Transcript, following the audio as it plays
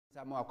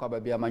Samo akwaba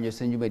bia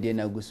Amanyosem dwumade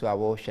na gusu a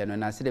wo hwe no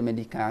na se de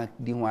medical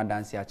di ho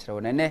adanse a kire wo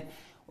ne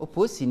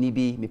oposi ni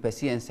bi me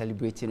pese en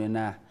celebrate no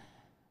na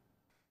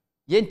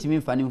yentimi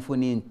mfani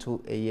mfoni nto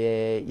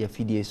ye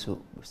fidie so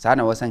sa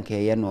na wosanka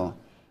ye no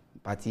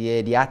but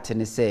ye the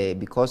atene say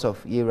because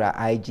of era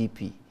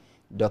IGP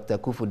Dr.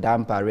 Kufu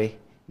Dampare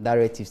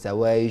directives that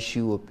were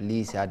issue of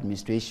police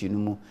administration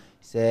mu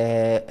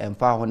say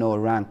emfa ho no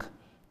rank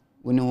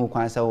when who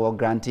kwansa or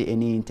grant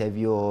any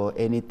interview or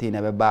anything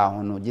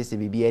about no just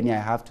be any I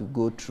have to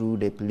go through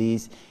the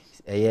police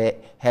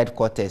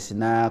headquarters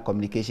na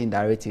communication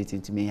directive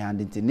into me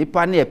and into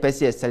nipa na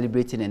person is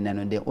celebrating and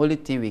then the only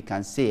thing we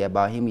can say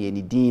about him ye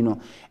ni din no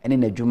ene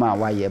na dwuma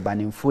wa ye ba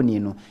ne mfoni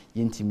no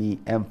yintimi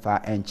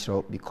emfa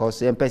enchro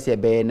because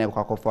person be na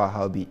kwakofa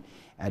how be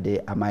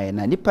ade amaye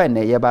na nipa na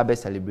ye ba be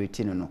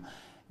celebrating no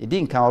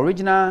idin kan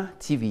original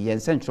TV yen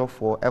central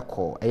for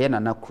echo eye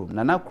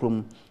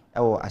Nanakrom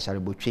ewo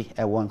asharebotwe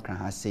ewo nkran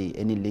ha say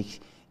any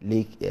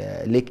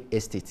lake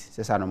estate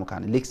sesa no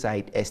kan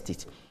lakeside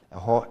estate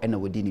ho ena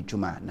wodi ni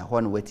dwuma na ho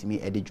no watimi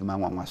ede dwuma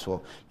nwanwa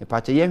so me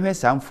pache ye hwe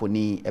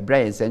samfoni ebra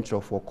yen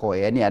central for call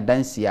ye ne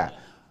adansi a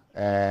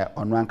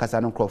ono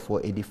ankasa no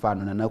crofo edifa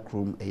no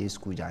Nanakrom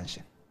school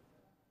junction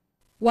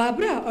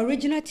Wabra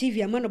original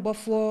TV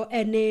amanobofo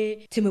ene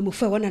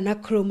timemufa wana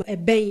Nanakrom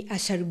ben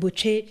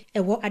asharibotwe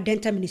ewo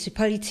Adenta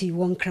municipality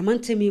won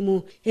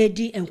kramantemimu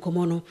edi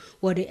enkomono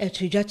wode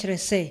etudwa kire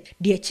se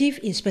the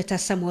chief inspector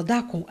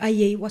Samodako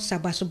aye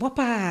wasabaso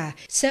bopa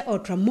se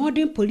ultra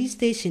modern police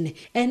station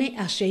ene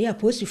ahweye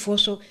aposifo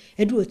so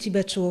edu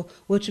otibeto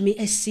wotumi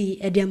esi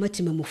edi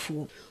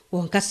amatimemufu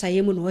won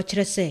kasaye mu no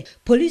kire se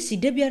police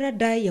de biara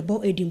dai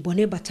yebo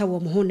edimbone bata wo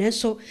ho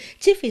nenso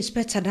chief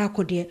inspector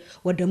Dako de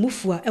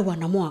wadamufu a ewa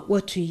namo a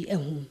watui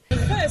ehu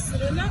first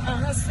na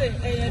ahase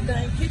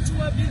dan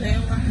kitwa bi na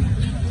ewa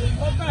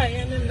oba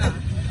ye na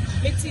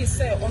meti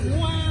se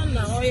onwa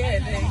na oye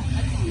den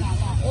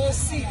o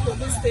si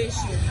police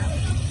station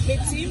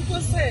meti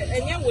mpo se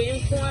enye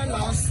we nko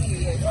na o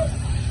si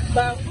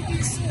ba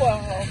kudi su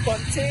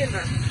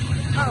container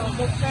a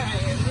mo ka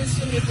e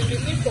so me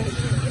ni ko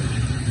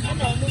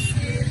ana mo si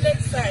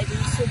lakeside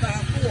so ba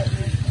ko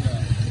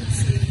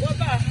si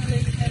oba ha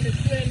ne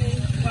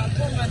training wa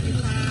ko ma di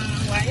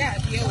wa ya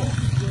de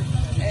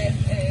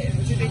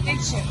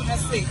jurisdiction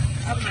ase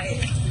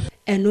amaye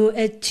eno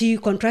eti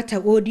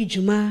contractor odi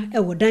juma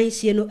ewo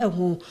dansie no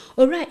eho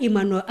ora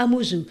Emmanuel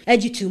Amozu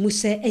agitu mu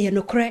se eye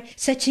no kre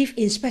se chief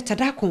inspector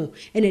Dako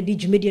ena di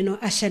jumedie no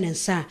ahye ne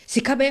nsa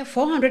sika be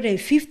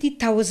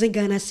 450,000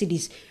 Ghana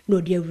cedis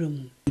no dia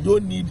room. You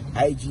don't need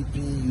IGP,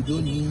 you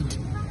don't need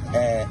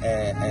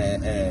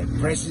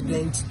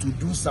president to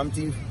do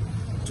something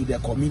to the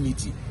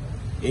community.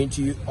 Ain't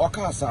you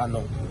okasa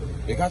no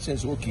the catch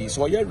okay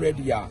so you're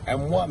ready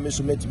and more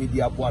measurement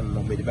media one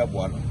no me the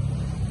one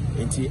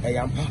enti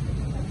eyampa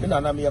me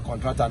na me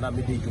contractor na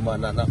me dey juma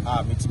na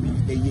metimi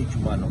eye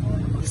juma no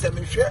say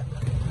me hwe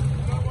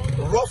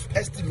rough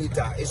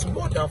estimator is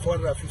more than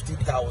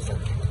 450,000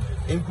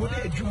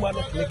 including juma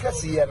no me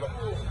kase ye no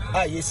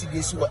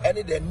yes wo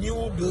any the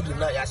new building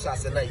na ya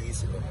shase na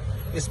yes no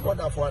it's more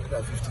than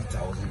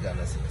 450,000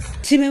 Ghana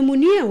cedis.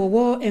 Timemunia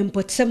wo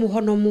empotsem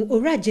honomu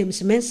ora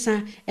James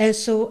Mensa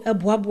enso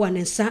eboaboa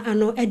nensa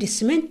ano edi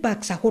cement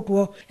bags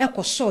ahodo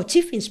ekoso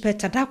chief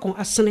inspector Dako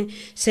asene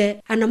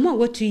se anamo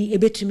watui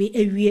ebetumi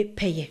ewie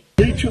peye.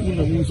 Etwemu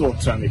na munzo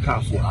otrane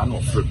kafo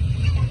ano frem.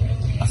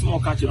 Asmo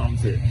ka kire am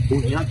se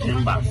ohia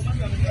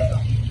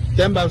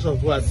 10 bags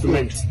of what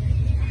cement.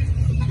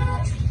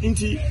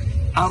 Inti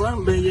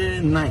around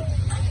beye 9.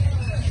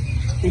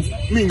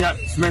 Minya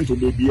cement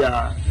obe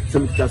bia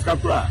some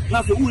Kaskapra.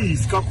 Now, who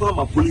is Kakra,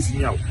 my police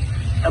now?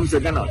 I'm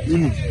saying,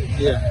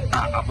 yeah,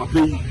 a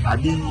papi,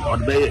 Adi, or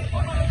Bay.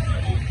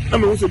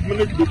 I'm also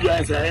going to be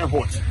as a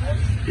hot.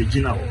 A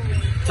general.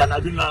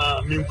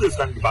 Tanadina, Minkus,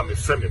 and by my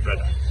friend,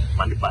 brother.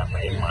 Money by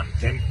my man,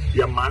 10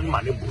 your man,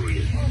 money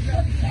bully.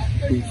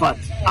 In fact,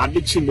 I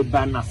did change the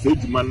banner,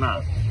 said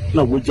Mana,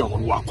 no, which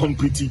are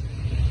completely.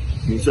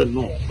 He said,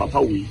 no,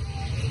 Papa, we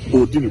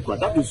go to the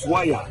that is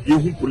why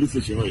you police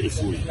station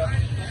is way.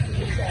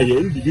 And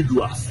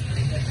individuals.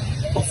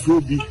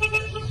 Ofobi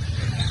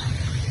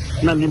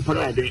na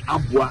nimpana de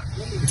abua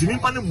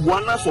ntimpa ne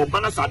buana so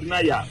bana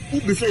sadina ya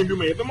ubi se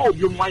nduma ye bema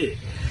obi omwaye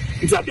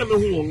nti ade me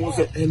hu won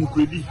se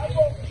enkredi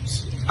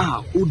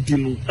odi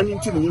no ani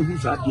nti ne hu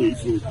sa ade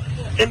ifo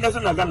enda se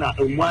na Ghana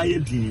omwaye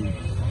di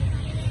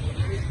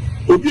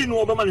obi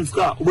no obama ne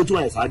fuka obotu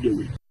aye sa ade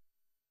we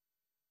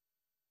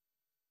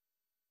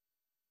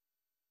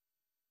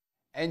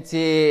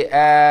enti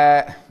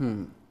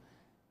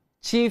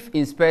chief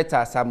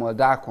inspector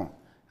Samodako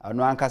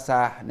ono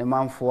ankasa ne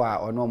manfo a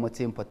ono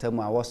motim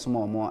potamu a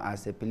wosomo mo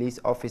as a police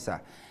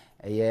officer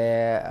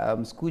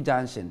school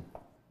junction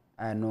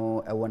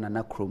ano ewo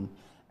Nanakrom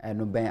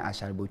eno ben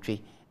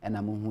asharebotwe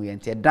ena mo hu ye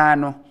nte dan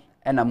no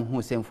ena mo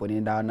hu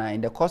semfoni down na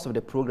in the course of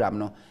the program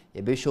no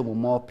ye be show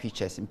more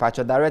pictures in patch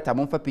director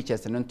mo fa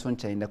pictures no nto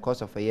nchen in the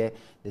course of a year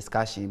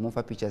discussion mo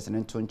fa pictures no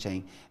nto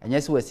nchen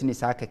enye se wasini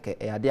sa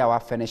keke ade a wa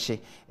finish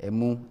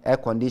mu air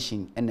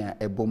condition ena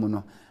ebomu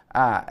no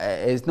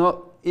it's not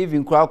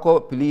even Krakow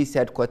police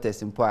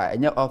headquarters in Poa,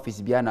 and your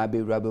office be an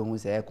abbey rubber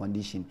who's air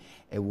condition,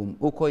 a womb,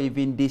 Oko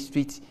even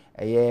district,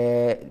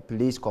 a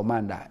police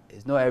commander.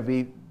 It's not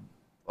every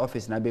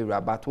office na be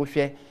but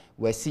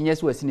where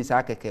seniors were seen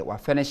sakeke were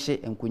furnish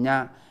and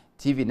kunya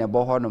TV na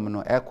bohonom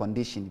no air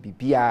condition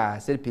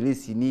bibia said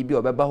police ni bi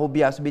obeba ho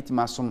bia so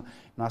betima som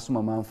na so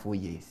manfo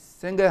ye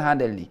single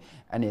handedly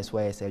and yes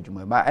why say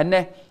adwuma ba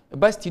ene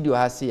ba studio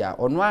ha se ya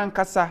ono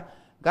ankasa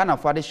Ghana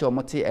for the show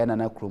mote e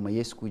Nanakrom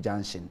ye school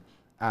junction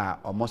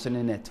omoso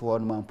ne net ho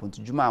no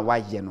manponto dwuma wa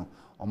ye no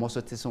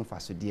omoso te so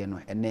fasodie no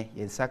ene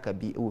ye saka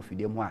bi e wo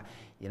fidie mu a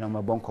ye no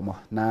mabonkomo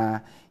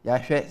na ya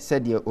hwe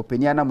said ye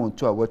openia na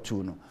monto a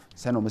watu no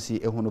se no mo si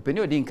ehunu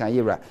openia odi nkan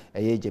yewra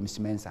ye James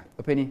Mensa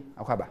openi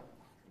akwaba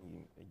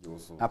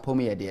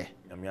apomi ye de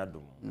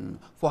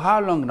for how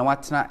long na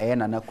watna e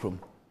Nanakrom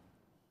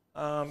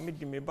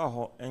midi me ba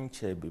ho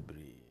enche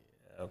bebre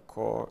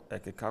ko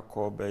ekeka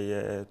ko be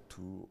 2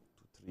 to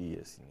 3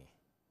 years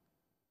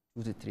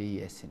ni 2 to 3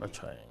 years ni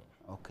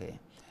okay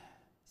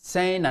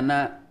saying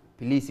na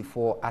police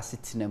for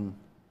asitinem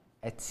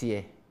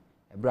etie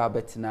ebra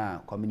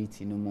betina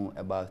community no mu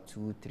about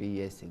 2-3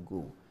 years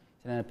ago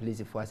saying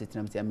police for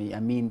asitinem I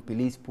mean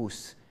police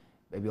post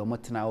baby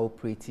omotena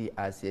operate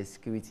as a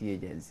security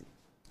agency.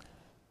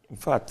 In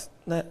fact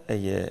na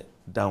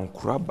down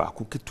kraba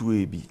ku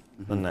ketuwe bi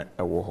na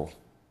ewo ho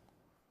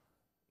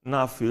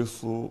na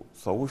afeso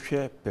so wo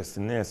hwe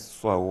personals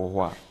so awo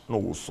ho a no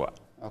wo so a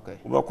okay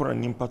ubakora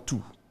nimpa 2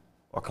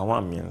 waka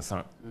wa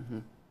miensa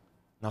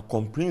na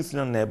complaints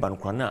na eba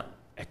nkwa na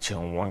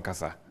echen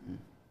wankasa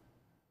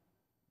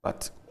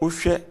but wo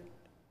hwe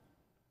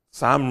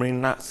samre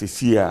na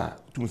sesia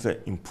tum say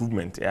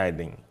improvement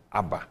aiden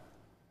aba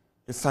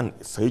esan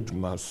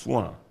sayedwuma so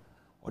a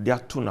odi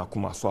ato na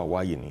kuma so a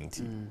wa ye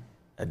nti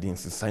edin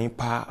sisan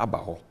pa aba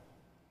ho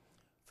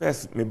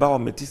first me ba o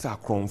metisa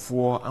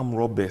kromfo am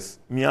robbers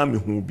mi am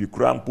hu bi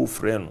kura mpo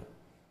frɛ no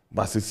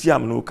ba sesia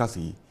am no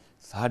kasi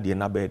saa de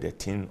na be the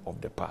thing of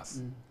the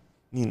past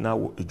ni na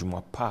wo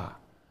edwuma pa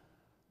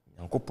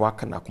yankopo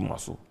aka na kuma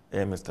so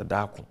Mr.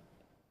 Dako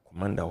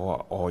commander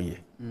ho oye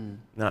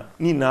na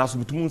ni na so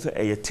bitum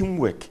say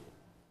teamwork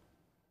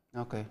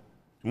okay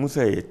mu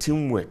say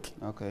teamwork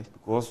okay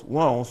because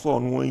one also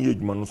no one ye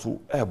edwuma no so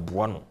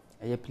boa no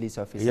police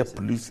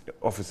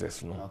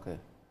officers no okay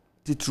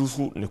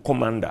titrufu ne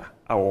commander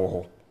awo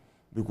ho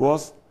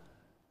because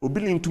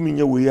obili ntumi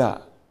nya we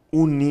a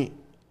uni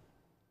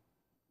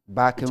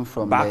backing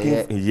from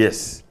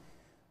yes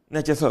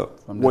na chese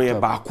wo ye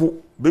baako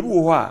bebi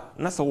wo ho a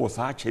na se wo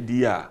sa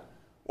achedi a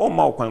o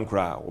ma wo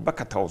kwankra wo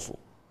bakata wo so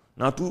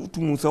na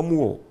tumu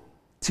samu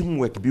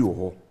teamwork bi wo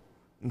ho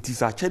nti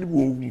sa achedi bi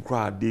wo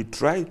nkra they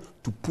try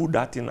to pull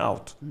that thing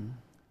out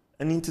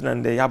and into na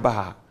nde yaba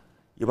ha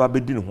yaba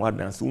bedi ne ho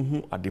adanse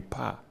hu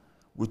adepa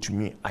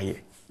wotumi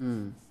aye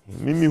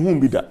mimi hu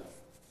bi da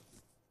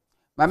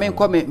mame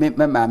nko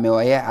me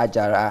oye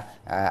Ajara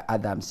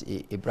Adams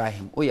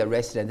Ibrahim o ye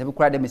resident me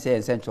kura dem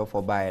say central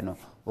for buy no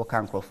wo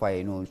kan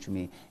crofire no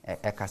ntumi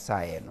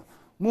ekasa no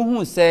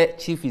muhu say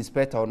chief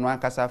inspector no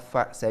ankasa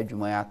fa sa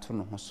adwuma ya to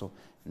no ho so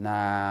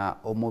na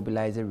o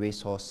mobilize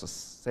resources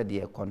said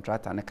the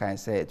contractor and can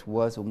say it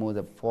was almost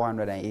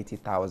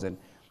 480,000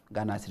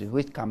 Ghana cedis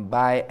which can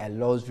buy a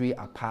luxury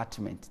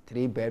apartment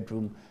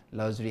 3-bedroom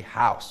luxury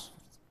house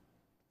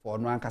for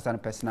no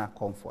ankasa personal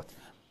comfort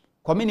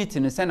community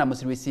no send am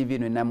receive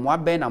no na mo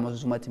aben na mo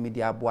so matimi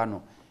di aboa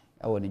no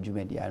e wo ne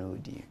dwuma di ara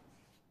odi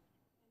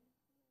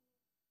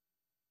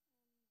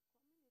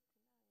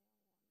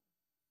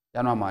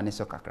ya no ma ne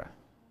so kakra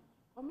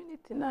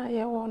community na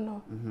ye wo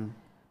no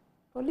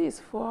police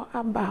for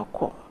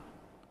abako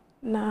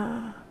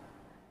na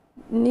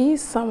ni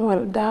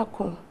Samuel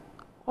Dako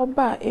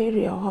oba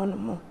area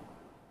hono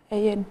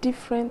a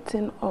different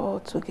thing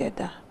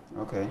altogether.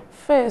 Okay.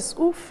 First,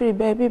 who free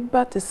baby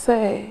but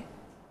say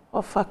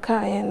of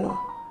a no.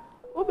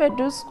 Ube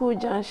do school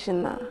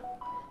junction na.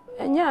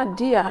 Enya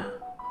dia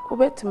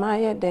ubet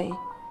maye den.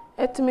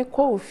 Etimi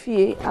kwa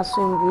ufie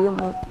asumbuye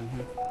mo.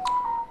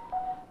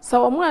 Sa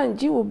omu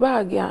anji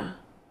ubag ya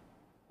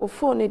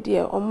ufone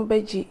dia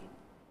omubeji.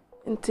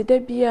 Ntide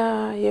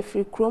bia ye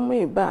free kromo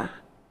iba.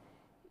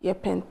 Ye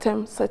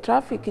pentem sa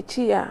traffic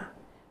chia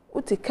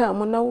utika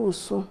mo na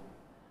wusu.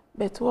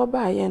 Betu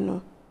oba ye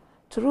no.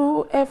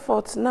 Through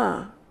effort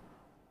na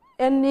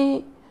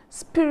any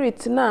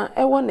spirit na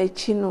ewo na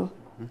chi no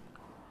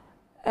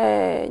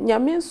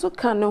nyame nso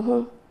ka ne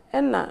ho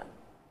na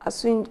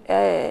asun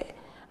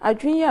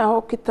adwen ya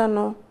ho kita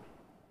no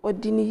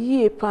odi ne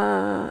yie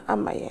pa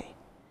amaye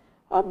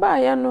oba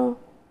ya no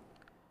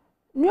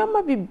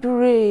nyama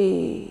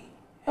bibre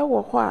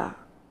ewo ho a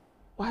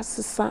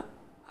wasesa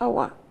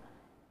awa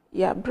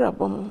ya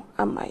brabom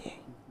amaye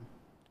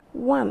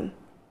one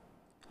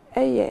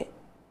eye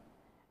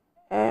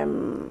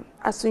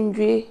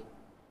asundwe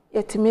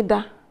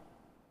yetimida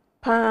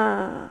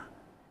pa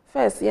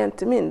first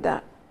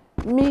yetimida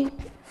me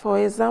for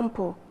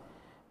example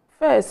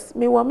first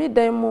me wa me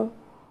demo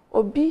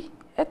obi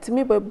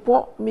etimi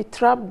bebo me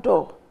trap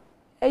door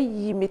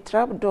eyi me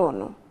trap door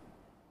no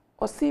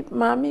Osi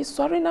mami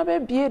sorry na be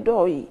bie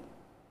door yi.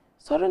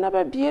 Sorry na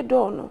be bie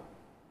door no.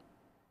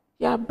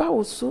 Ya ba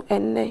usu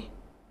enne.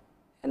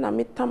 Na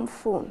me tam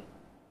phone.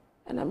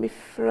 Na me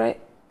frɛ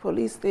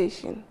police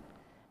station.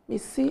 Me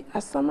see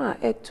asama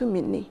etu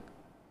me ni.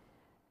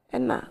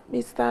 Na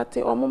me start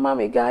omuma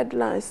me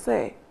guidelines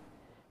say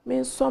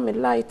me saw me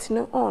light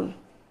no on.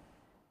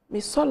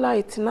 Me saw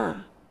light na.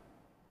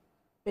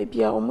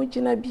 Baby a omo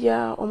gina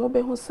bia omo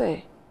be hu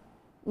say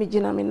me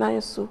gina me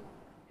nan so.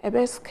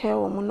 Ebe scare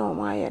omo na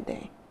omo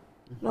ayeden.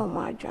 Na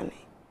omo adwane.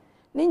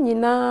 Ne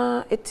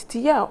nyina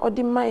etitiye a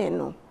odi maye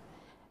no.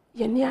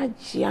 Ye ni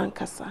agye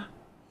ankasa.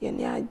 Ye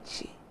ni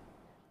agye.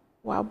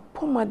 Wa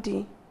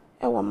pomadi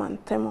e wa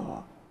mantem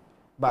ho.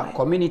 But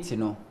community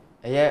no,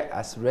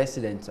 as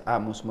resident,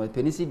 most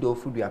penisi do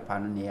food ya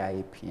pano ne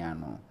ya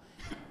piano.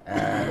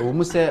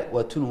 Omu se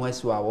watu no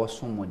wesi wa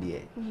wosomo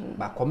de.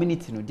 But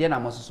community no, de na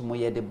mosomo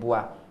ye de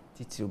boa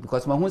titiri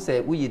because ma hu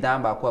se uyi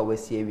dan ba ko a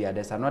wesi area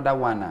there's another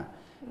one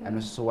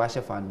and so wash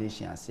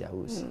foundation asia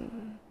house.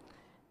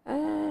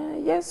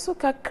 Yesu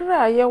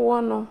kakra ye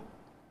wono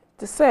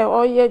te say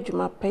oye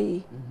adwuma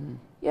payi.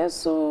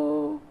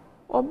 Yesu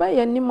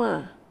obaye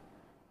nima.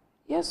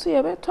 Yesu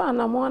ye beto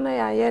anamo na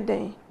ya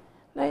yeden.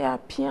 Na ya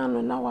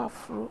piano na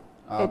wafru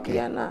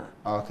ediana.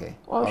 Okay.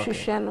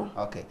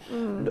 Okay.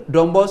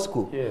 Don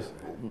Bosco. Yes.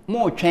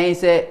 Mo twen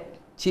say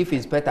chief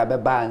inspector be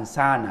ba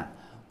ansana.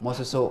 Mo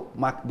so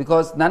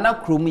because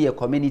Nanakrom ye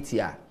community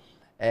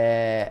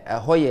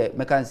hoye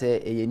me can say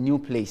a new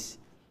place.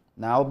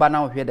 Na oba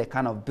na hwe the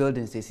kind of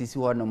buildings they see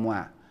ho no mo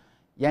a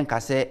yen ka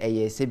say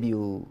e se bi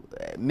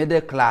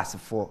middle class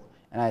for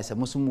and I say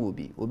musumu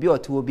obi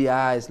otu obi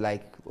is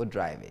like o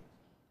drive it.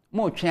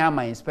 Mo twen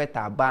my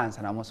inspector bands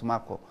and mo so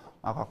mako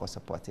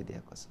supported there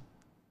cause.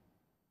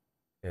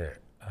 Yeah.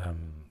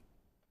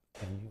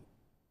 Can you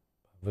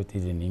put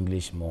it in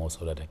English more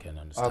so that I can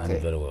understand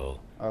it very well?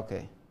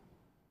 Okay.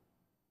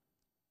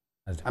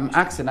 I'm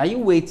asking, are you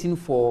waiting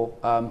for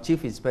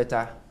Chief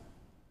Inspector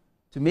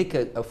to make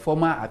a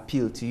formal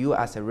appeal to you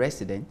as a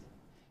resident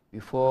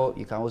before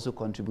you can also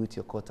contribute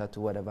your quota to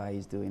whatever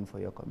he's doing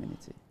for your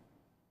community?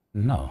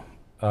 No.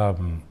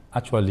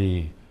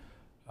 Actually,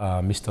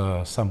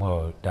 Mr.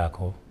 Samuel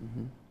Dako,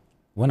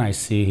 when I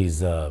see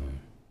his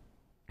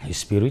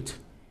spirit,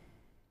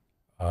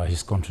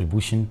 his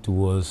contribution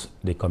towards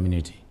the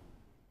community,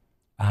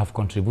 I have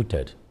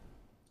contributed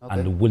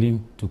and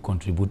willing to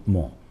contribute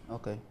more.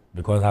 Okay.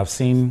 Because I've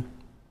seen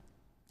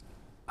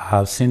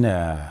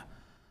a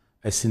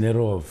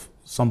scenario of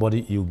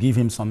somebody, you give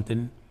him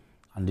something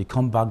and they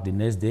come back the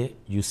next day,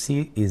 you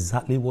see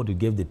exactly what you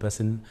gave the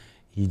person,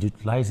 he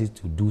utilizes it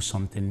to do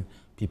something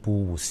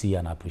people will see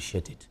and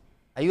appreciate it.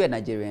 Are you a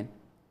Nigerian?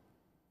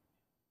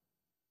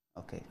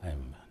 Okay. I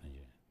am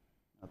Nigerian.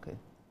 Okay.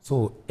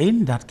 So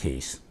in that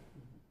case,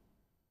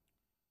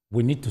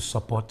 we need to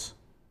support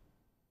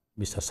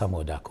Mr.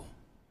 Samuel Dako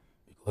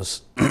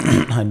because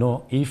I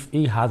know if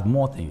he has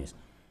more things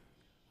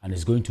and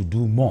is going to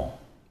do more,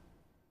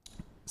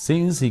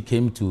 since he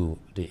came to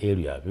the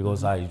area,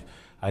 because I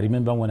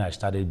remember when I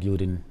started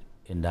building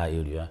in that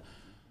area,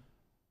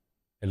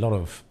 a lot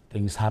of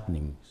things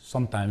happening.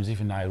 Sometimes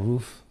even I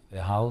roof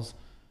the house,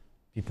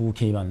 people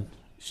came and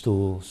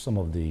stole some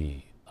of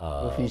the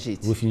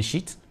roofing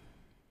sheets.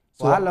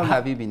 So how long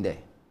have you been there?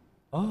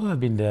 Oh, I've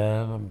been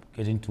there, I'm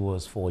getting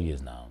towards 4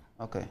 years now.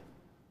 Okay.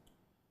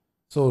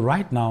 So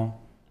right now,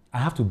 I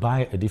have to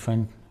buy a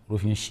different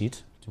roofing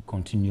sheet to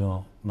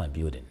continue my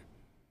building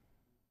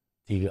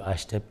till I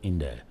step in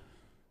there.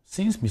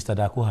 Since Mr.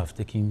 Dako have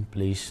taken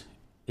place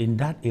in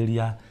that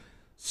area,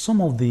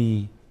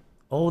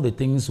 all the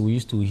things we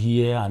used to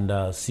hear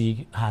and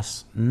see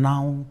has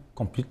now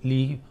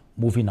completely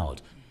moving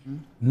out.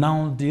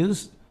 Now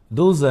those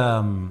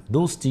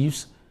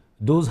thieves,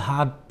 those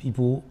hard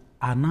people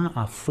are now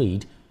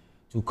afraid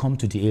to come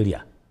to the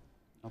area.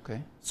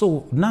 Okay.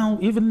 So now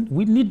even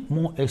we need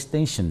more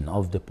extension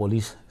of the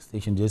police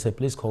station. There's a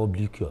place called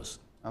Blue Kiosk.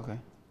 Okay.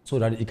 So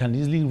that it can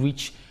easily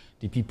reach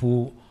the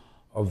people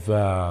of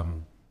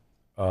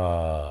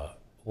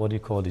what do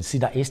you call it,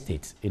 Cedar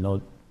Estate. You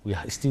know, we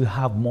still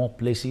have more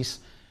places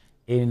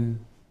in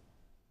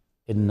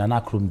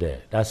Nanakrom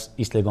there. That's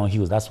East Legon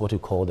Hills. That's what we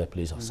call the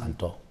place of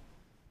Santor.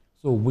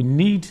 So we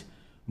need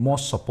more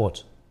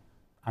support.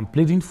 I'm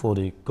pleading for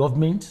the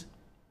government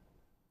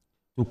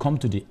to come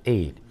to the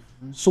aid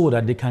so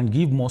that they can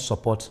give more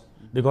support.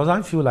 Because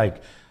I feel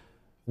like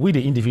we,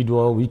 the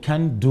individual, we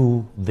can't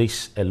do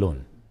this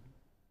alone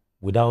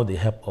without the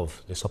help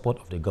of the support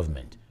of the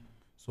government.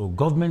 So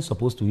government's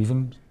supposed to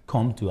even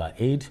come to our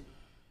aid,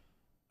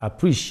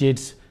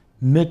 appreciate,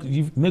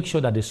 make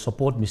sure that they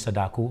support Mr.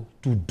 Dako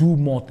to do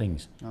more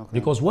things. Okay.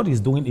 Because what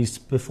he's doing is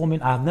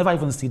performing. I've never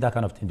even seen that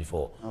kind of thing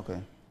before. Okay.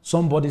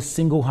 Somebody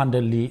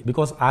single-handedly,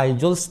 because I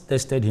just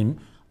tested him,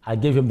 I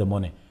gave him the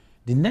money.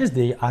 The next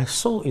day, I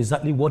saw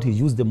exactly what he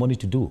used the money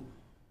to do.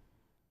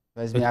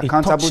 It's been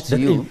accountable to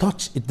you?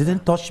 It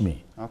didn't touch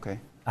me. Okay.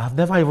 I've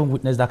never even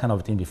witnessed that kind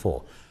of thing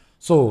before.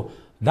 So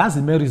that's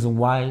the main reason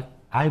why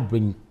I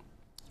bring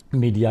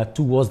media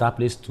towards that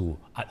place to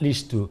at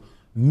least to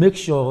make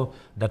sure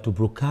that to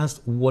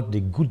broadcast what the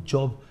good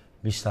job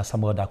Mr.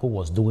 Samuel Dako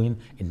was doing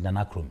in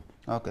Nanakrom.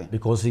 Okay.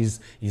 Because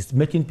he's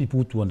making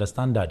people to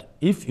understand that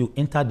if you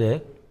enter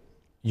there,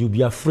 you'll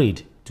be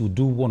afraid to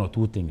do one or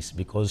two things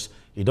because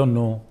you don't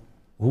know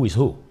who is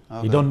who.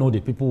 Okay. You don't know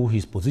the people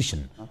his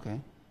position. Okay.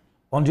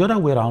 On the other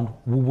way around,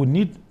 we would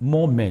need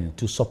more men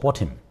to support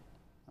him.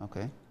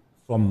 Okay.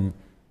 From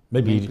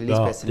maybe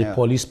the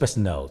police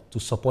personnel to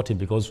support him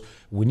because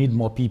we need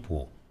more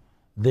people.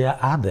 They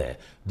are there.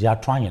 They are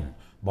trying.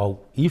 But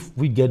if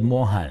we get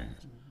more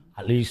hands,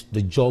 at least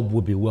the job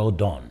will be well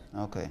done.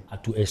 Okay.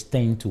 To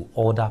extend to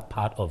other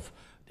part of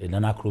the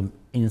Nanakrom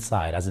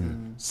inside, as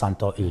in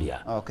Santo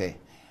area. Okay.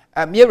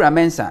 Mira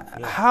Mensa,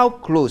 how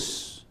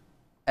close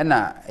and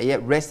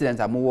residents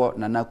are more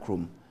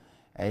Nanakrom?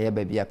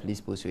 Baby, a police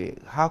post.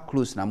 How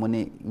close na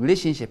money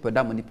relationship with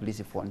that money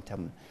police for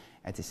them?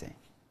 At the same.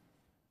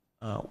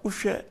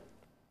 Ushe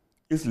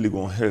is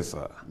legal hair,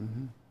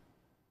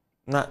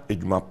 na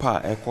edwuma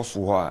pa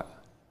ekoso ho a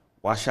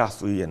wa sha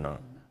so ye na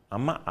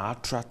ama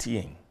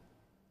atratien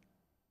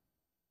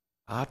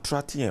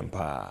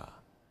pa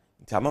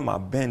nti ama ma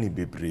ben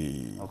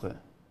bebre. Okay.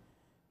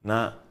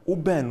 Na u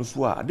ben no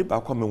so a ade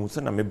ba kwa mehu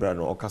se na me bra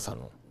no okasa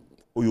no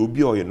oye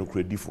obi oye no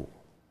kredifo.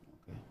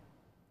 Okay.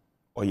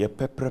 Oye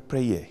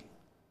peprepre ye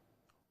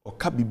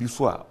oka bibi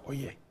so a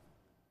oye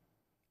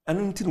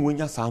anu nti no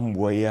wonya sa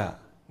mbo ye a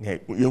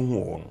ye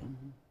hu won.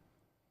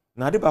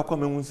 Na ade ba kwa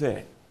mehu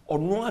se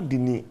ono ade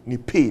ni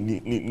pay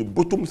ni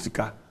bottom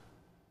sika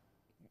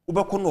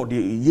ubako no de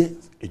ye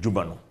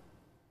ejuba no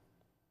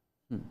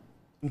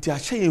nti a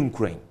hye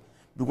nkran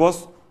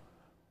because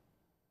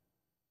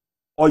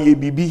oye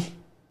bibi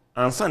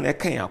ansa na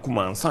ekan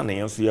akoma ansa na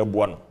yenso ye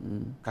boa no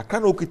kakra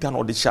na okita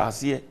no de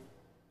hyase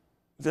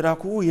zera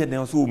ko ye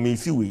na so me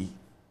si we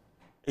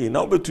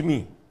na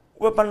obetumi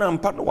obepa na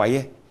mpa no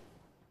waye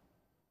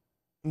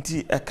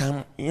nti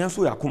ekan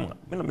yenso yakoma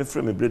me na me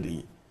frɛ me brede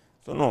yi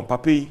so no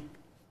papa yi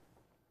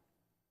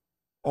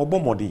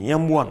obomode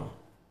yemboa no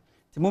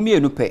ti mo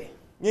mienu pɛ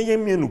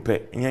mienu pɛ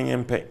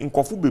pɛ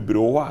nkɔfo bebre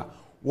wo a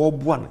wo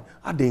boa no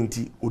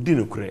adenti odi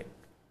ne korɛ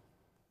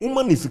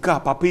uma ne sika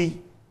papa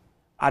yi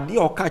ade a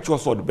ɔka cho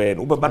so de bɛ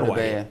no obeba no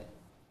waye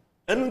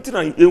enu nti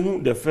na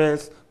ehu the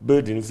first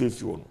building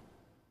face you no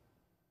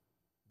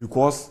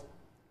because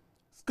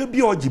sika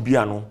bi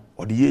ogibia no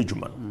ɔde ye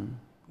adwuma no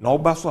na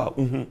oba so a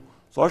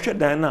so ɔhwɛ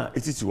dan na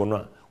etiti wo no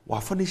a wa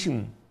fa ne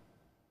him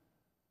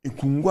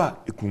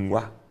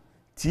ekungwa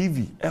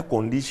TV air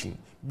condition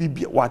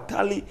bibia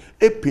watali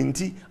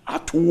epenti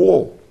at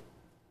wall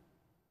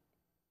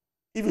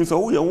even so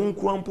we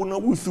wonkuampo na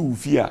wusi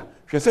wufi a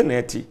hwese na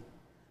eti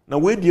na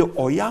we die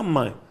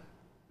oyama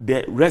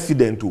the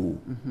resident o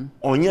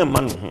onye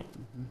ma no ho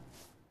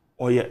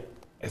oye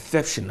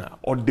exceptional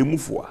or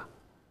demufo a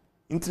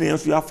internet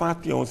so ya fa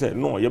apion say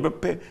no ye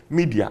bepe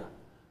media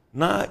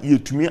na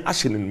yetumi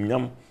ahye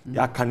nenyam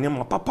ya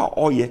kanema papa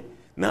oye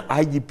na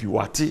IGP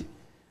wate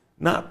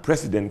na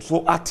president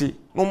so ate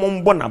no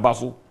mombo na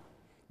baso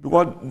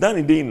because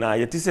that day na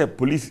yet say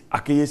police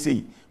akeye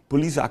say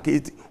police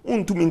akeye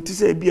untumi nti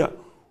say bia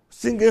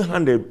single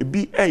handed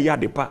bi ya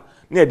depa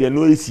na de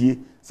no esie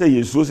say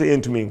yeso say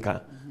yentumi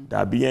nka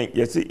da bi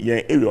yen say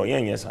yen area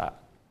yen yesa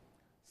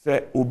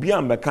say obi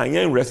ambeka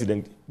yen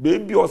resident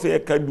baby o say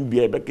ka du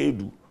bia beka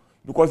edu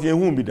because yen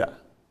hu bi da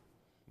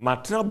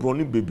matra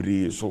broni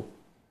bebre so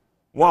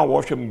wa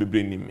wo hwem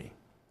bebre ni me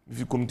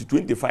if come to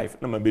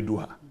 25 na mabedu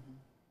ha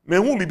me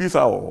hu bibi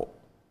sa wo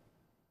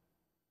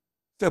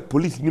say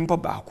police nimpa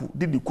baaku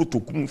didi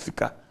kotokum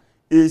sika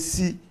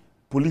AC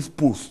police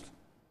post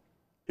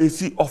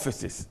AC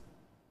offices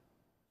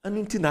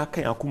aninti na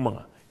aka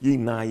yakuma ye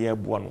na ye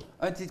boa no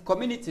anti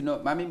community no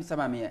mami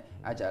sama me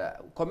ajara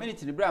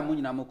community ni bra mo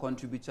nyina mo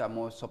contribute to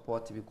more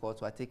support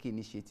because we are taking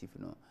initiative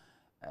no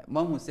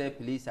mom who say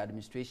police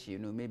administration, you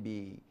know,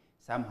 maybe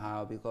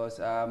somehow because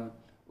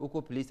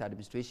Oko police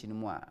administration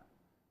more.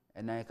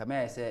 And I come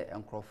here I say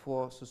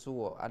Crawford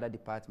so other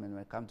department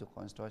when it comes to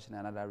construction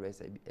and other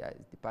rest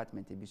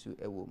department ebisu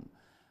ewom.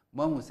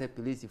 Mom who say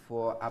police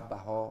for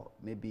abaho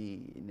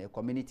maybe in a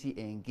community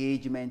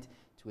engagement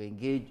to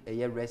engage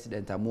a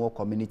resident and more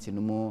community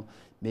no more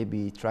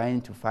maybe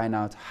trying to find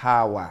out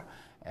how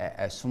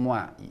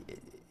someone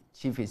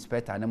chief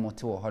inspector and more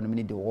to how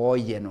many the war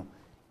you know.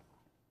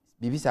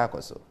 Bibi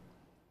sakoso.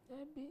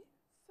 Debbie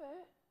say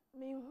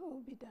me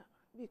who be that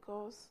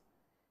because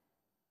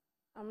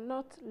I'm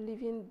not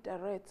living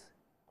direct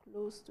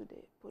close to the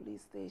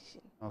police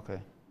station. Okay.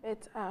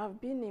 But I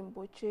have been in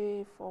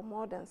Boche for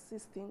more than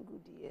 16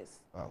 good years.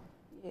 Wow.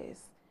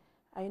 Yes.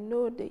 I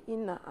know the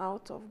in and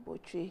out of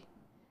Boche.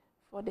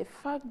 For the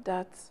fact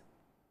that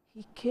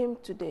he came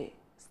to the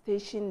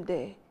station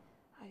there,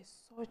 I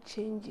saw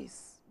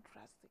changes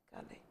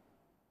drastically.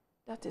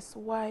 That is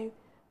why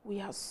we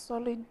are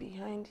solid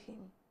behind him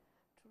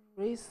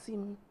to raise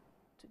him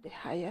to the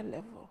higher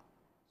level.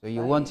 So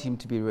you want him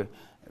to be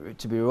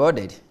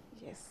rewarded?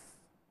 Yes,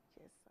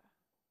 yes,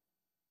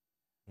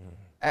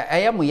 sir. I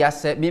am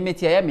yase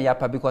mimeti I am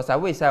yapa because I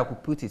wish I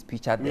could put his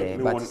picture there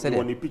but said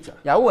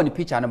yeah who on the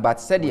picture but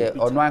said yeah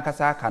or no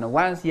ankasa can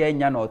once here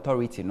nyan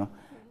authority no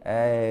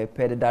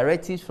per the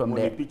directives from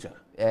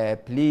the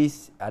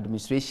police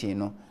administration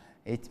no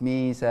it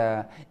means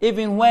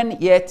even when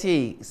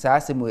yeti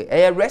sasemu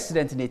a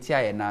resident in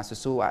the na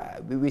so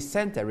we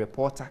sent a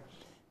reporter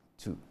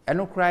to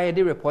eno cry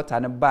the reporter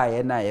and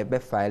buy na e be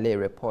file a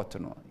report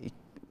no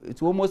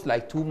it's almost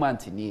like 2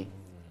 months in here.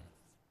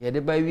 Yeah,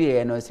 the baby,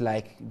 and it's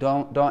like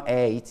don't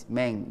air it,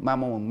 man,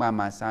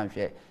 mama,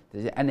 something.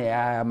 And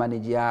I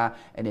manage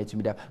and it to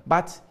be that.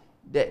 But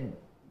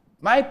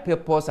my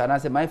purpose and I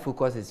say my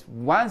focus is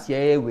once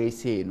you we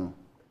say no,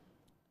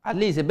 at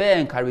least a bear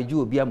encourage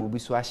you be a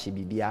mobiswashi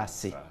be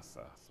say.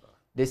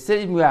 The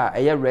same way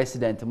a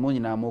resident, money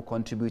now more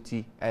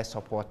contributing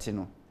supporting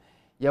no.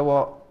 Yeah,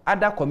 well,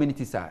 other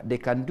communities they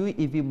can do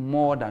even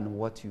more than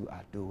what you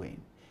are doing.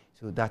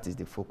 So that is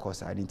the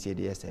focus. I didn't hear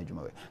the essay.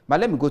 But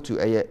let me go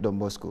to Don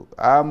Bosco.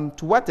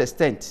 To what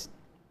extent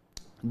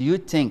do you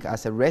think,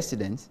 as a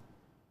resident,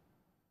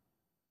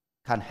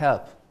 can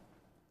help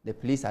the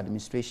police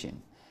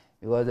administration?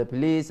 Because the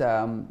police,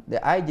 the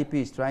IGP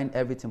is trying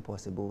everything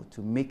possible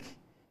to make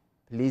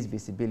police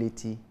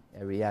visibility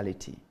a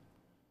reality,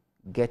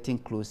 getting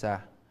closer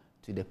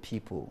to the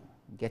people,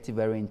 getting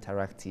very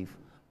interactive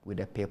with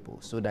the people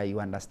so that you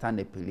understand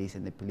the police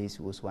and the police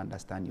will also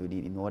understand you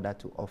in order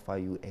to offer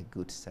you a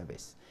good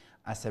service.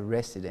 As a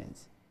resident,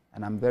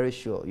 and I'm very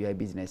sure you're a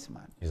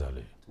businessman,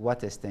 exactly. To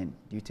what extent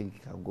do you think you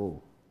can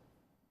go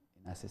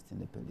in assisting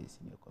the police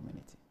in your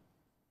community?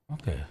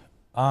 Okay.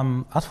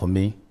 As for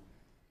me,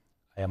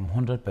 I am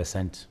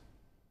 100%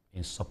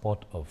 in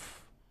support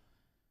of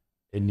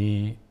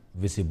any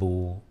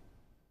visible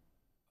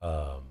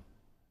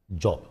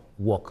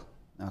work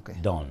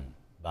done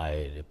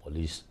by the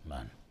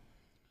policeman.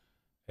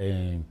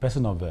 In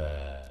person of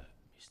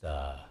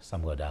Mr.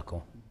 Samuel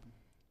Dako,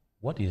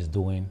 what he's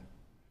doing,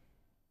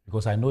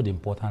 because I know the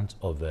importance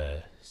of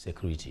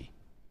security.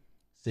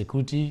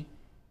 Security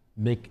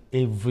make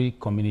every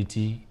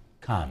community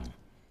calm,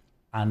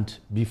 and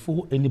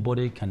before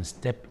anybody can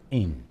step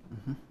in,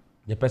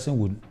 the person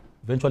would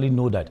eventually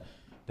know that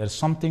there's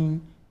something.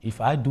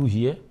 If I do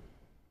here,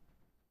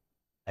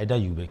 either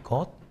you'll be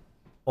caught,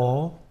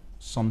 or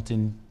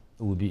something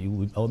will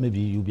be, or maybe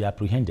you'll be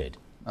apprehended.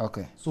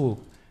 Okay. So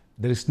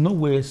there is no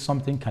way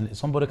somebody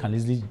can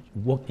easily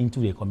walk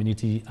into a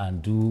community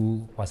and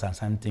do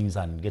some things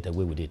and get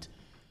away with it,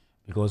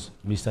 because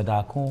Mr.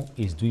 Dako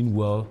is doing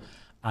well,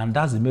 and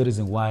that's the main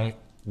reason why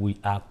we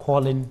are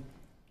calling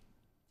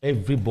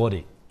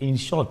everybody, in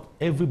short,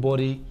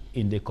 everybody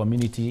in the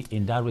community,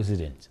 in that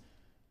residence,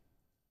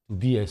 to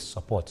be a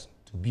support,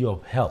 to be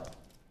of help.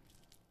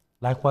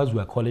 Likewise, we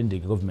are calling the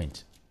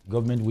government.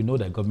 Government, we know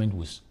that government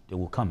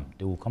will come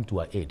to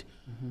our aid,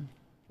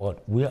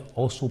 but we are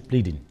also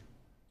pleading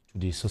to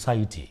the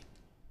society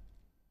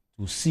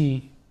to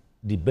see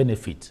the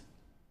benefit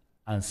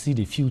and see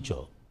the future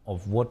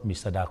of what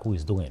Mr. Dako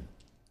is doing,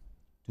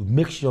 to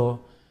make sure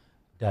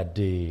that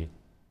the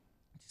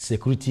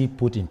security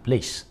put in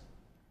place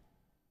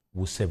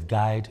will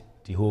safeguard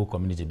the whole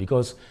community.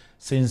 Because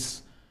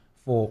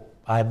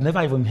I've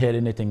never even heard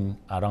anything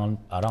around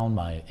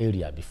my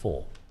area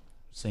before,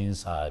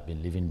 since I've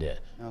been living there.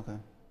 Okay.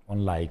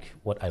 Unlike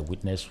what I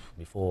witnessed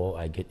before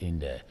I get in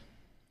there.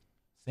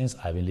 Since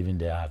I've been living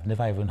there, I've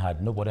never even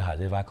had, nobody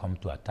has ever come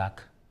to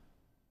attack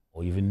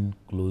or even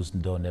close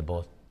door neighbor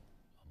on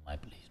my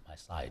place, my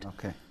side.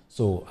 Okay.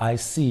 So I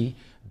see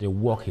the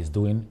work he's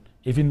doing.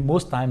 Even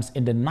most times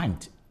in the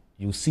night,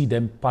 you see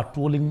them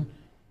patrolling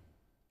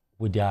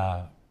with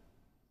their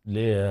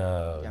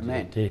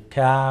the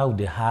car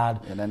they had.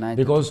 Yeah,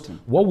 because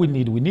what we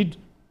need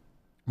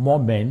more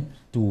men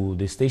to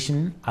the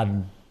station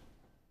and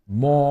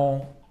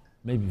more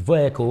maybe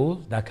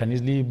vehicles that can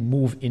easily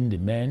move in the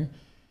men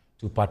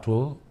to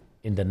patrol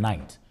in the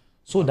night,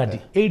 so that the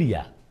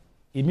area,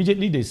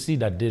 immediately they see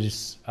that there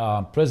is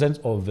presence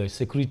of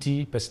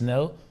security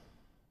personnel,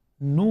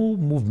 no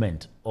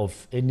movement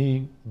of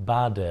any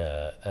bad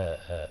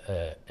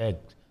egg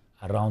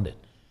around it.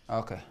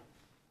 Okay.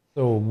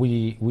 So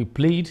we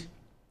plead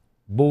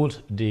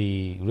both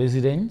the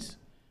residents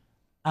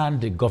and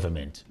the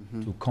government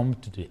to come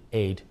to the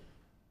aid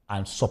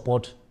and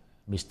support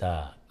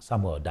Mr.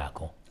 Samuel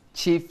Dako.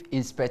 Chief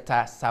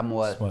Inspector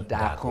Samuel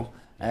Dako.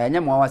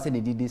 I say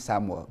Didi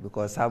Samuel,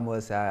 because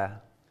Samuel's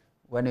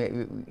when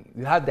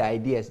we have the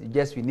ideas,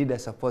 we need the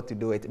support to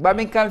do it. But I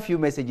mean, a few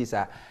messages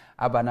are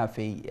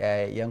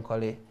Abanafe, young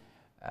colleague,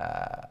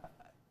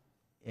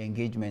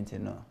 engagement, you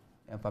know,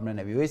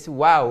 and we say,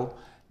 wow,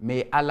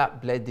 may Allah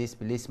bless this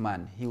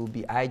policeman. He will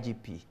be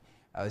IGP.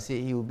 I will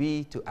say he will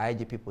be to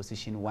IGP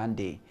position one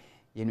day.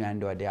 You know,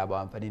 and they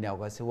about I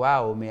will say,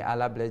 wow, may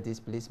Allah bless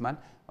this policeman.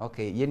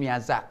 Okay, you know,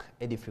 Zach,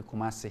 Edifri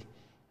Kumasi.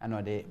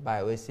 And they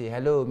by say,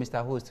 hello,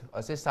 Mr. Host.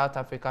 I say South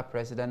Africa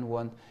president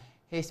want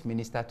his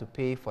minister to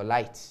pay for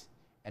lights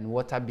and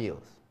water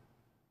bills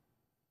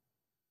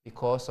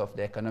because of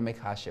the economic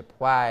hardship.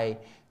 Why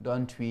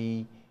don't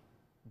we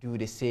do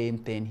the same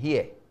thing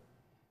here?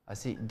 I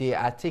see they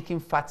are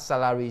taking fat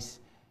salaries,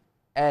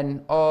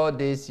 and all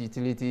these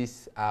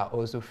utilities are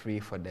also free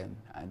for them.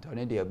 And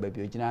only they are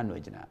baby ojina no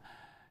ojina.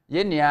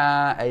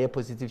 Yenya a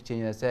positive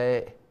change.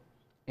 Say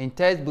in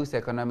textbooks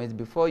economics,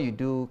 before you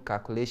do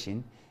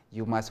calculation,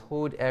 you must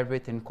hold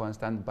everything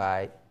constant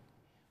by.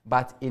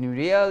 But in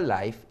real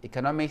life,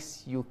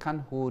 economics, you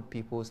can't hold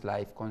people's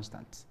life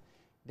constant.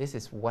 This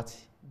is what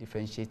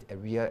differentiates a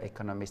real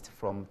economist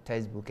from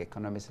textbook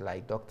economists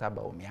like Dr.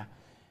 Baumia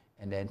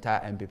and the entire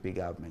MPP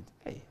government.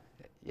 Hey,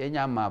 you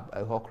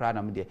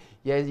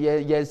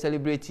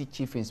celebrity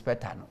chief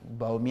inspector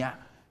Baumia.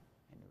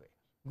 Anyway,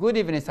 good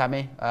evening,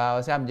 Sammy.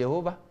 I'm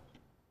Jehovah.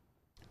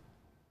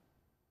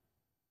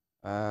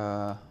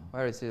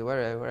 Where is it?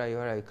 Where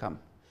are you come?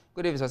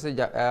 Good evening, Sir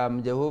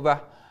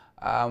Jehovah.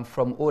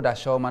 From Oda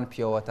Showman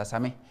Pure Water,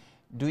 Sammy.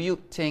 Do you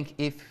think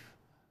if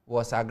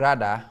was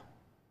Agrada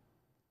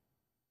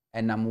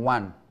and I'm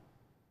one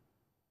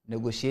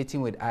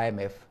negotiating with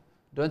IMF,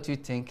 don't you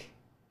think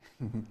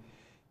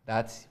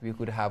that we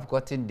could have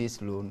gotten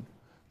this loan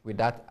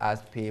without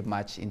us pay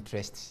much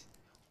interest,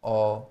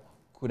 or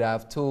could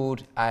have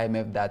told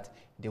IMF that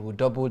they would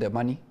double the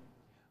money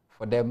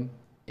for them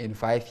in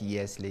 5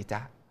 years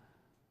later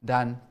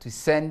than to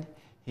send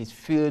his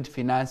field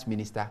finance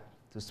minister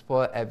to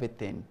spoil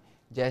everything?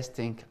 Just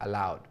think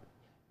aloud.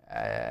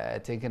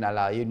 Thinking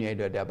aloud, you know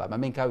the but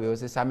Maminka we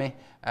also say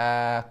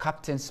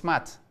Captain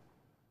Smart.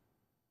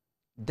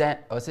 Then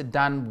also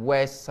Dan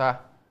West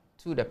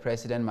to the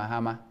President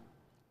Mahama.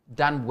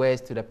 Dan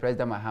West to the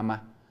President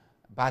Mahama.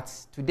 But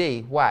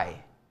today,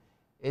 why?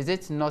 Is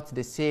it not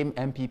the same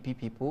MPP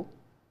people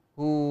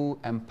who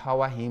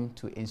empower him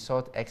to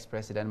insult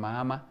ex-President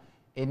Mahama?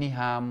 Any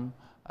harm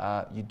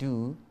you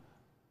do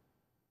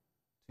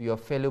to your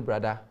fellow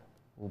brother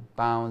will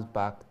bounce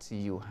back to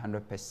you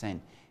 100%.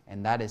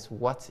 And that is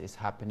what is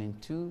happening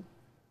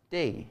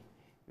today.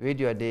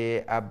 Radio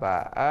Day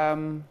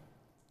Abba.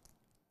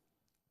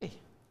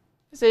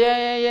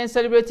 Say, yeah,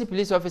 celebrity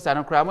police officer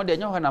and crime. They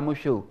know how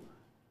show.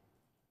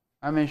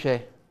 I mean,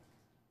 share.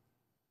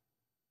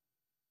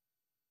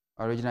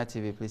 Original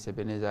TV, please,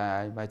 Ebenezer.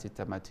 I invited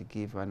Tama to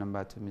give a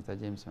number to Mr.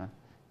 James Man.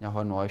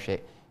 No, share.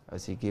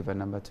 As he gave a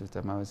number to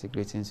Tama, was a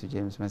greetings to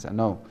James Man.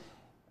 No.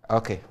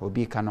 Okay,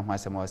 Obi cannot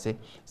myself say.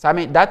 So I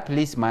mean that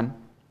policeman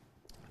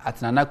at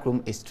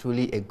Nanakrom is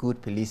truly a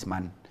good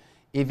policeman.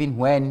 Even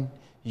when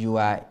you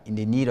are in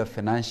the need of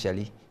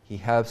financially, he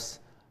helps.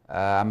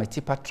 I'm a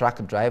tipper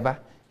truck driver.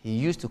 He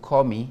used to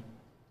call me,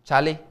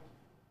 Charlie,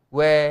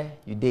 where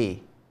you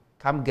day?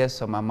 Come get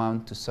some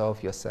amount to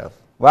solve yourself.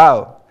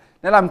 Wow.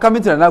 Then I'm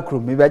coming to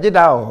Nanakrom. Maybe I did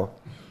that.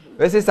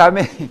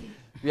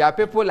 We are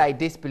people like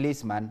this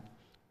policeman,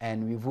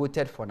 and we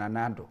voted for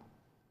Nanado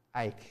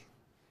Ike.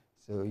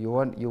 So you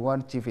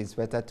want Chief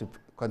Inspector to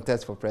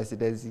contest for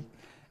presidency?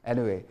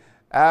 Anyway,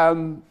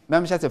 finally,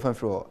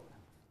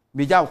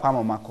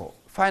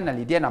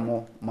 there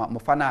mo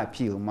final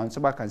appeal.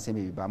 Mansoba can say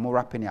maybe, but more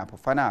wrapping up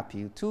final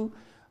appeal to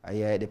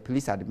the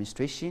police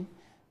administration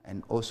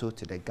and also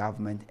to the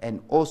government and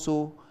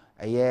also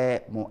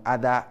more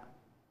other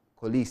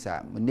colleagues,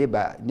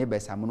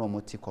 neighbors,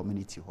 multi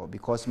community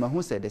because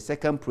who said the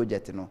second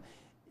project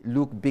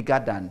look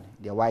bigger than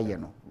the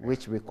one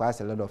which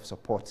requires a lot of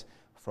support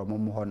from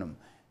Omuhonum.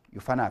 You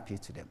find appeal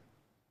to them.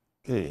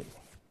 Okay.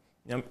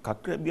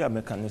 Kakre bi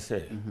ameka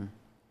say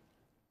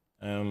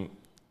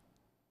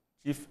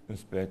Chief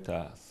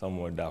Inspector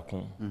Samuel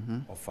Dakun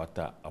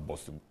ofata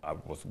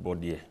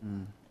abosbodie.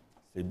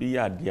 Se bi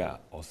ya dia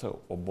o se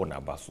obo na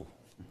baso.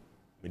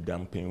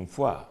 Medam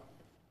penfo a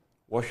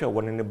wo hwe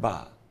woni ne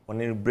ba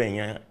woni ne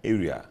branya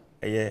area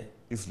eye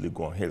is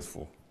Legon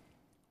Hillsful.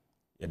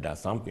 Ya da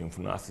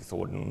sampemfo na asese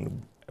woni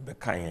be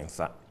kan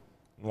yensa.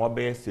 No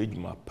be say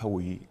djuma pawo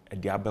yi e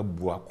de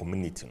ababua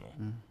community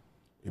no.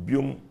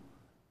 Ebiom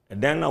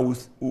dan na we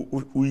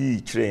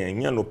kire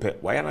nya no pe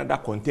wa ya na da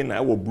container e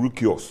wo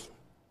Brookio's.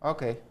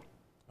 Okay.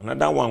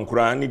 Another one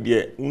kura ni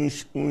de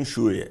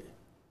unshow ye.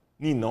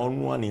 Ni na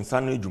onu an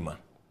insa na djuma.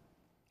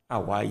 A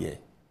wa ye.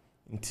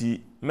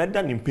 Nti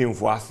meda ni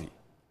mpemfo ase.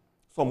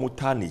 So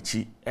muta na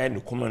chi e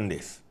ni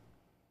commanders.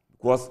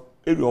 Because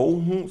area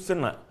ohun se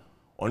na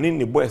oni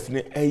ni boys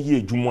ni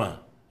eye djuma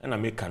na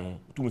make no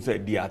to say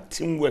their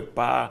teamwork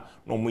pa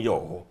no mo ye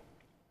ho.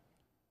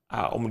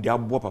 Omo dia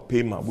bo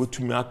papa ma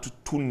wetumi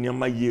atutu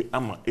niam ye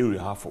ama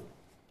area hafo.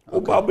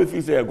 Oba be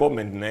fi say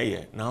government na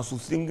ye na so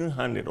single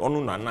handed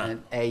onu na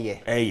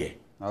eye.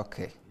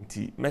 Okay.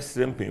 Nti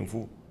mesre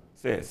mpemfu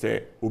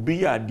say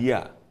obi ya ade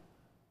a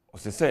o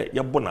se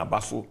ye bo na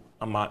baso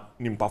ama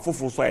nimpa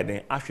foforo so ye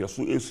den ahwe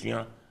so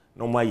esua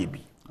no ma ye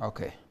bi.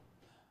 Okay.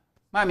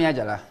 Mami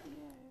Ajala.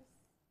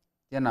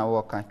 Ye na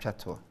wo kan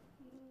twato.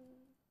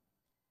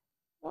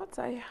 What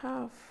I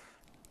have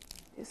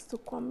is to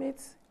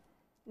commit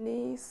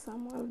Ni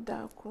Samuel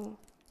Daku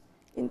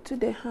into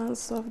the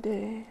hands of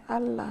the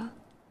Allah.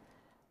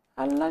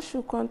 Allah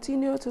should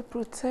continue to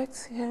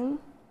protect him,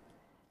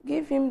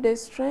 give him the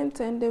strength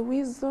and the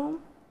wisdom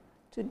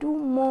to do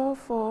more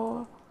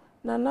for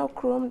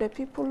Nanakrom, the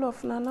people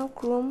of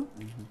Nanakrom,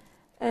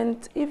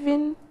 and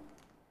even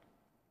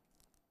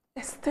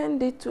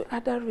extend it to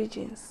other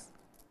regions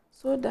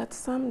so that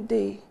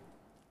someday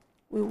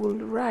we will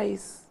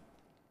rise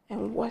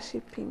and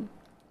worship him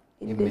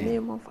in the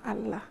name of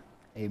Allah.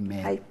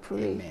 Amen. I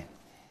pray. Amen.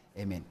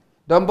 Amen.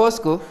 Don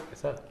Bosco,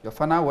 Yes, sir. your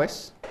final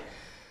words?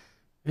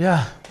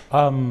 Yeah,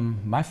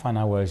 my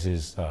final words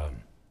is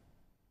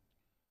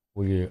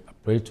we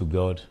pray to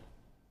God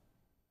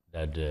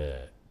that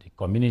the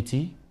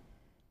community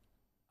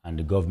and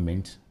the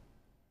government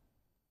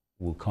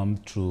will come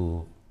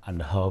through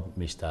and help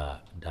Mr.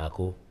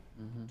 Darko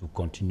to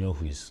continue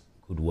his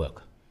good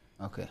work.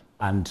 Okay.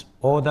 And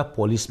other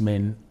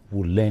policemen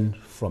will learn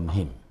from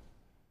him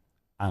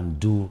and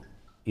do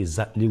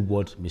exactly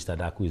what Mr.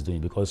 Darko is doing.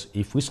 Because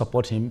if we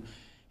support him,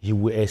 he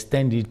will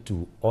extend it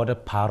to other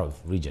part of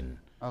region.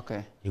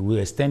 Okay. He will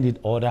extend it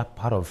other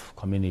part of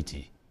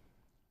community.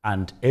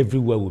 And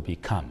everywhere will be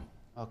calm.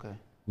 Okay.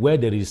 Where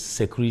there is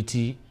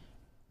security,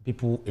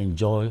 people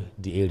enjoy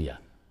the area.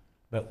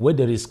 But where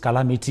there is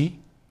calamity,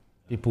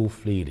 people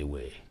flee it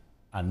away.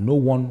 And no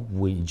one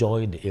will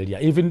enjoy the area.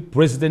 Even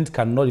president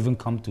cannot even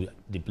come to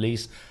the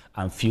place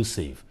and feel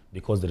safe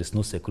because there is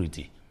no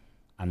security.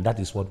 And that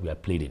is what we are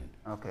pleading.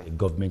 Okay. The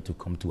government to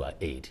come to our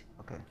aid.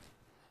 Okay.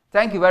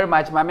 Thank you very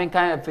much. My main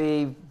kind of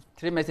a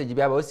 3 message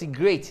was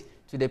great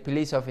to the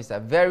police officer.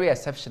 Very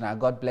exceptional.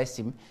 God bless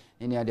him.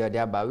 In the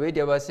other, but we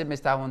there was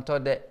Mr. Hunter,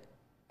 the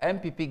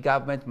MPP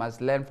government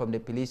must learn from the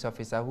police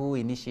officer who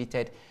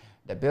initiated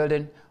the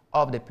building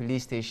of the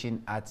police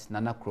station at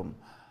Nanakrom.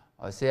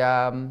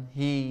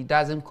 He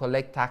doesn't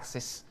collect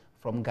taxes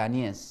from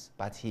Ghanaians,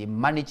 but he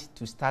managed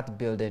to start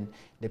building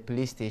the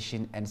police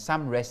station, and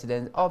some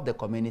residents of the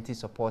community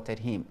supported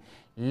him.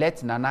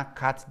 Let Nana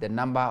cut the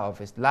number of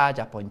his large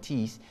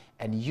appointees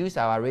and use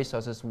our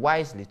resources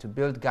wisely to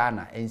build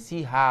Ghana and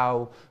see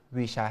how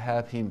we shall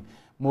help him.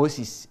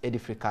 Moses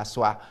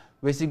Edifrikaswa.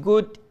 With a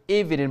good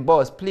evening,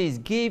 boss. Please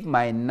give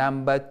my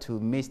number to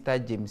Mr.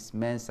 James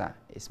Mensah.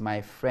 It's my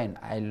friend.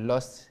 I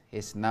lost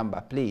his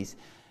number. Please.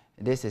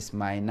 This is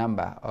my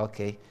number.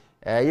 Okay.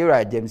 You're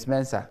right, James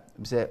Mensah.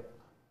 Say,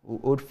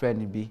 old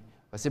friend be.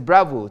 I say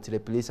bravo to the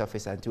police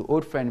officer and to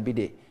old friend be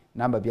the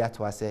number be at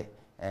was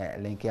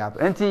link up.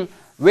 Enti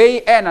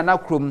we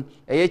Nanakrom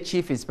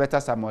chief inspector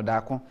Samuel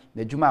Dako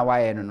the Juma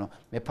why no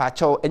me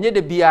pacho enye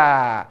de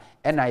bia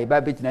na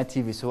iba betina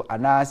TV so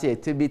ana say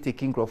to be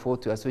taking photo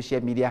to social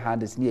media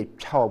handles ni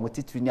atwa o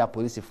motitiri ni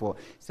police for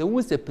so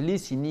who say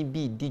police ni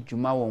bi di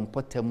Juma won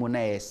potamu na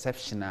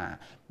exceptional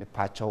me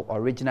pacho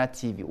original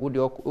TV wo de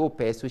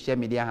o social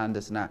media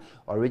handles na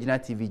original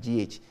TV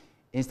GH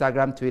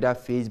Instagram, Twitter,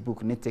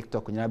 Facebook, ni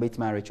TikTok nyina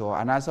betima reach or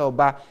ana say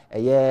oba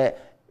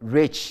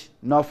Rich,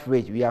 North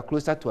Ridge, we are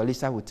closer to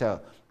Alisa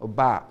Hotel.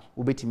 Oba,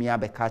 ubetimi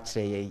abeka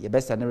kire ye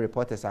best and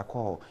reporters are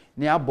call.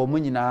 Ni abomu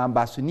nyina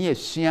ba so ni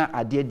esua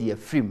ade de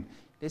afrim.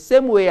 The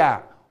same way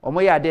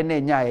omo ya ade na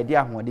nya ye de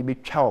ahode be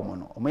twa omo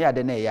no. Omo ya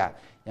ade na ya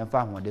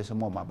yemfa ahode so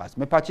mo ma bas.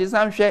 Me pachi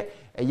sanhwe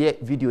eye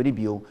video ni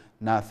bio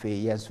na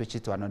afi ye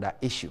switch to another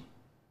issue.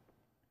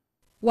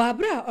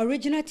 Wabra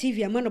original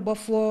TV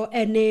amanobofo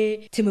ene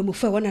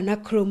timemufo wana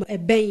Nanakrom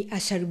ben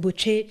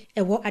asharibotwe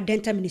ewo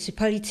Adenta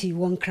municipality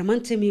won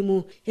Kramantemi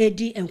mu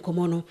edi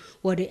enkomono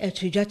wode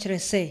etudwa kire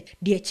se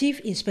the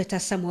chief inspector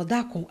Samuel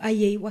Dako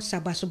aye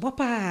wasabaso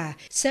bopa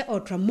se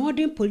ultra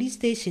modern police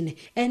station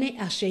ene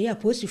ahweye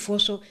aposifo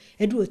so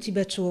edu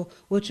otibeto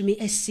wotumi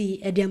esi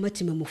edi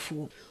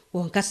amatimemufo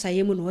won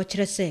kasaye mu no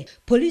kire se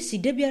police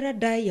de biara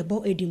dai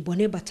yebo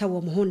edimbone bata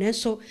wo mo ho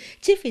nenso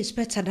chief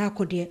inspector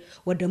Dako de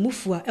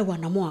wodamufua e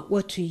wanamo a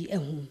watui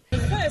ehu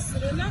first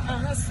na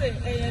ahase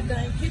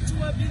dan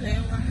kitwa bi na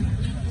ewa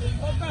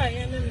oba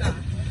ye na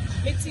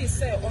meti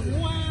se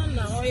onwa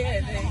na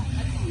oye den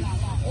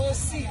o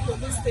si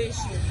police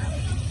station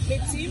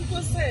meti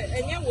impo se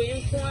enye we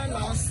nko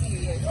na o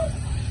si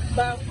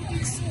ba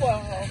ku su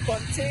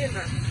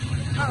container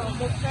a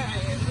mo ka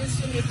e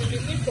so me de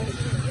ni ko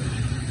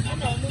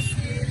ana mo si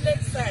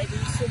lakeside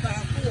so ba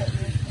ku o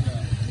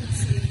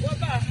si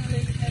oba ha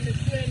ne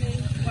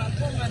training wa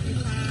ko ma di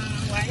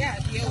wa ya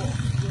de o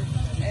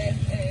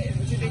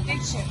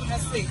jurisdiction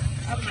has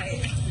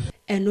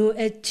eno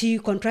eti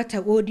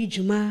contractor odi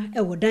juma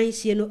ewo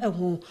dansie no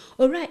eho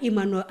ora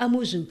Emmanuel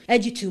Amanyosem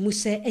agitu mu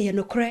se eye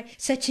no kre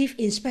se chief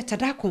inspector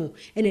Dako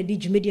ena di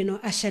jumedie no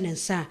ahye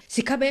nensa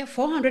sika be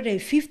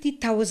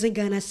 450,000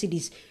 Ghana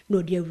cedis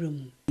no dia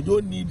room. You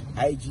don't need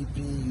IGP,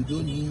 you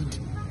don't need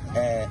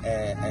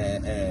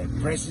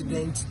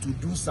president to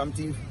do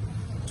something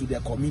to the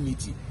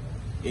community.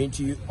 Ain't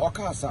you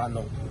okasa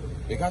no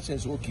the catch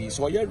is okay,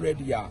 so you're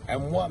ready,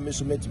 and one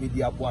measurement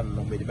media one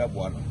no made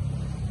one.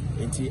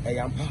 Ain't he a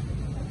yampa?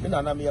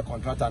 Me a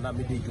contractor, and I'm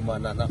a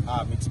Jumana, me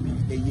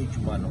a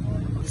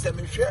Jumano. It's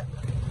a share.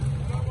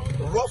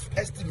 Rough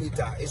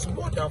estimator is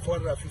more than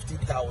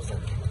 450,000,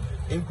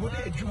 including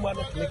a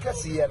Jumano,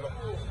 Nicasiano.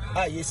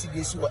 Yes,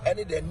 this was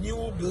any the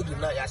new building,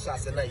 yes,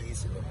 and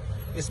yes.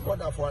 It's more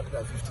than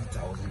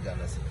 450,000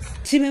 Ghana cedis.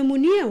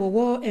 Timemuni a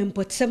wɔwɔ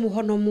Mpotsem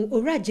hɔnom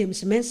Owura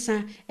James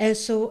Mensa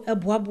enso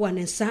eboaboa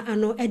ne nsa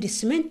ano de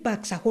cement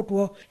bags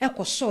ahodoɔ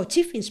ɛkɔsɔ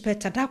Chief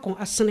Inspector Dakon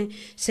Asene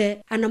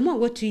sɛ anamo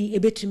a watu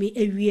ebetumi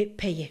ewie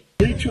pɛyɛ.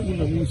 Eche mu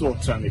na mu so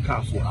ɔtra ne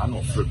car for an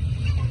offer.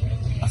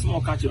 As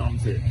more catch on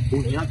say,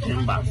 ohia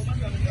 10 bags.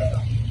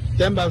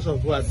 10 bags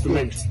of what?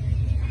 Cement.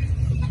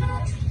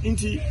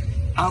 Inti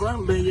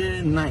around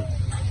the 9.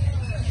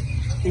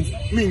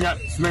 Minya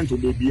cement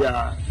will be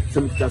a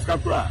some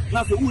Cascapra.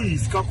 Now, who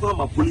is Capra,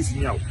 my police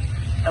now?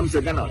 I'm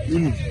saying,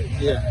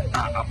 yeah,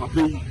 a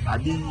papi, a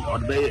D or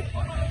the bay.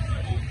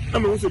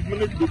 I'm also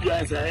minute to be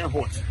as a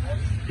hot.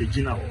 A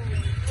general.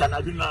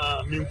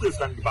 Tanadina, me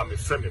question about my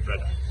friend,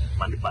 brother.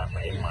 Money by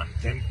my man,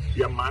 10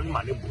 your man,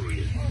 money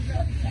bully.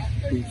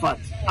 In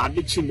fact, I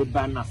did chin the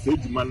banner,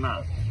 said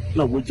mana,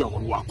 no, which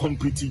are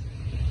completely.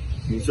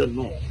 He said,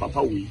 no,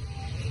 Papa, we.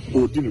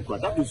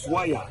 That is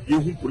why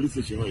you police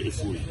station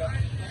is way.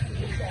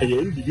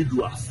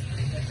 Individuals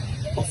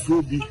of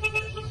Ruby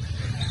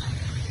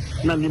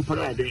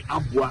Nanimpara, the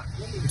Abwa,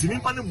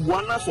 Tinipan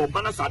Buana, or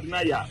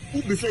Banasadinaya,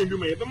 who be saying you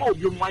may have more of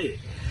your way.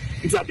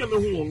 It's a demo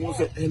who was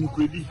an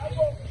credit.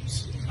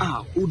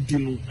 Ah,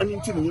 Udinu, and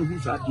until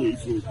who's at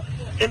the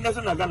and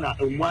doesn't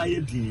have a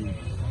wire deal.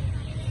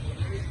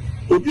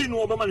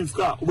 Obino Obama is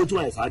car, which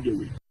was I